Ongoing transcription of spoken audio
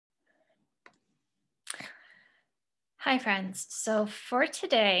Hi, friends. So for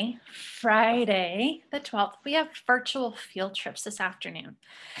today, Friday the 12th, we have virtual field trips this afternoon.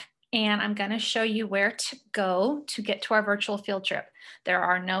 And I'm going to show you where to go to get to our virtual field trip. There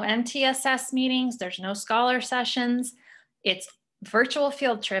are no MTSS meetings, there's no scholar sessions. It's virtual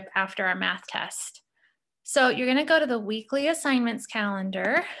field trip after our math test. So you're going to go to the weekly assignments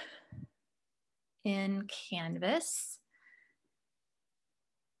calendar in Canvas.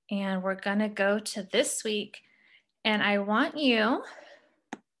 And we're going to go to this week. And I want you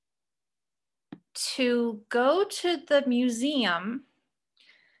to go to the museum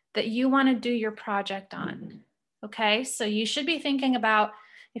that you want to do your project on. Okay, so you should be thinking about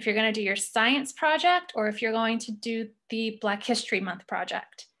if you're going to do your science project or if you're going to do the Black History Month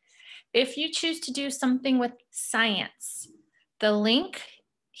project. If you choose to do something with science, the link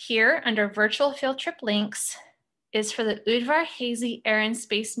here under virtual field trip links is for the Udvar-Hazy Air and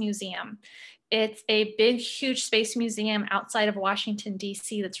Space Museum. It's a big, huge space museum outside of Washington,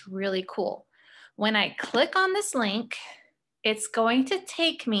 D.C. that's really cool. When I click on this link, it's going to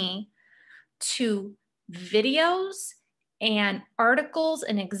take me to videos and articles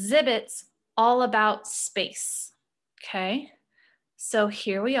and exhibits all about space. Okay, so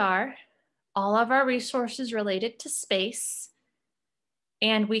here we are, all of our resources related to space.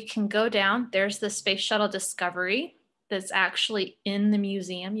 And we can go down, there's the Space Shuttle Discovery that's actually in the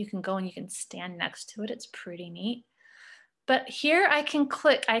museum. You can go and you can stand next to it. It's pretty neat. But here I can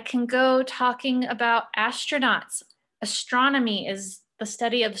click, I can go talking about astronauts. Astronomy is the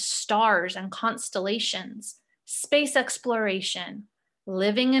study of stars and constellations, space exploration,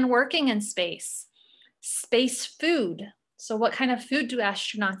 living and working in space, space food. So what kind of food do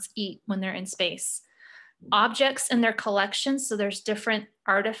astronauts eat when they're in space? Objects in their collections. So there's different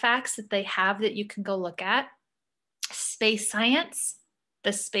artifacts that they have that you can go look at. Space science,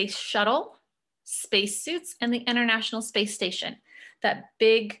 the space shuttle, spacesuits, and the International Space Station, that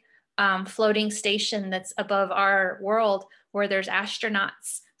big floating station that's above our world where there's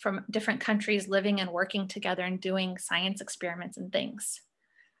astronauts from different countries living and working together and doing science experiments and things.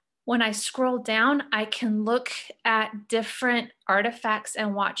 When I scroll down, I can look at different artifacts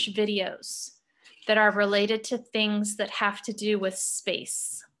and watch videos that are related to things that have to do with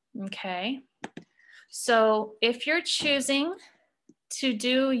space, okay? So if you're choosing to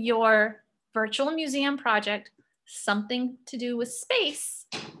do your virtual museum project, something to do with space,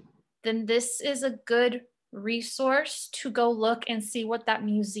 then this is a good resource to go look and see what that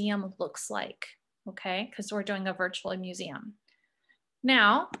museum looks like, okay? Because we're doing a virtual museum.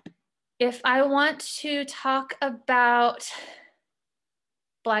 Now, if I want to talk about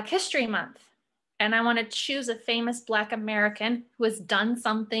Black History Month, and I want to choose a famous Black American who has done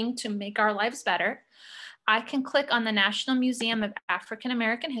something to make our lives better, I can click on the National Museum of African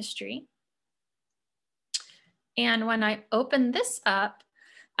American History. And when I open this up,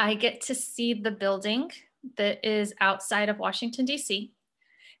 I get to see the building that is outside of Washington, D.C.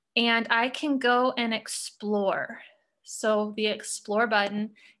 And I can go and explore. So the explore button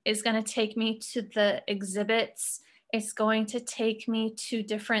is going to take me to the exhibits. It's going to take me to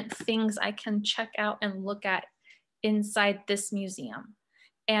different things I can check out and look at inside this museum.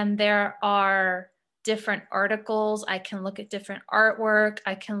 And there are different articles. I can look at different artwork.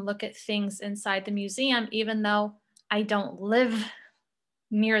 I can look at things inside the museum, even though I don't live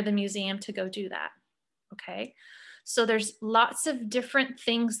near the museum to go do that, okay? So there's lots of different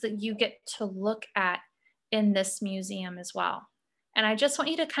things that you get to look at in this museum as well. And I just want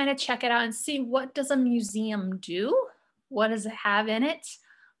you to kind of check it out and see, what does a museum do? What does it have in it?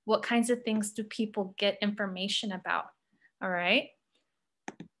 What kinds of things do people get information about? All right.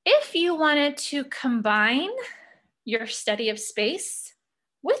 If you wanted to combine your study of space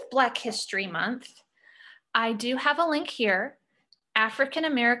with Black History Month, I do have a link here, African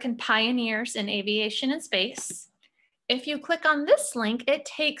American Pioneers in Aviation and Space. If you click on this link, it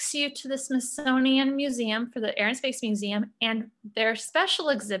takes you to the Smithsonian Museum for the Air and Space Museum and their special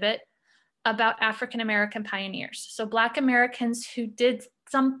exhibit about African American pioneers. So Black Americans who did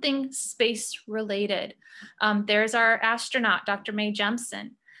something space related. There's our astronaut, Dr. Mae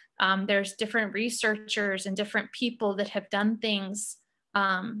Jemison. There's different researchers and different people that have done things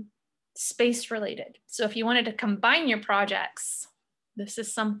space related. So if you wanted to combine your projects, this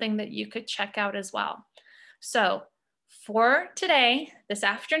is something that you could check out as well. So for today, this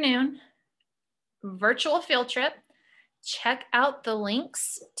afternoon, virtual field trip, check out the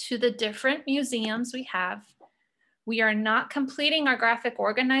links to the different museums we have. We are not completing our graphic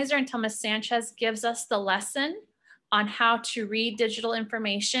organizer until Ms. Sanchez gives us the lesson on how to read digital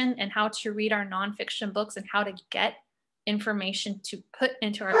information and how to read our nonfiction books and how to get information to put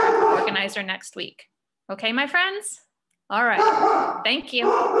into our graphic organizer next week. Okay, my friends? All right. Thank you.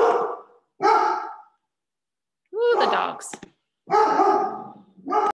 Ooh, the dogs.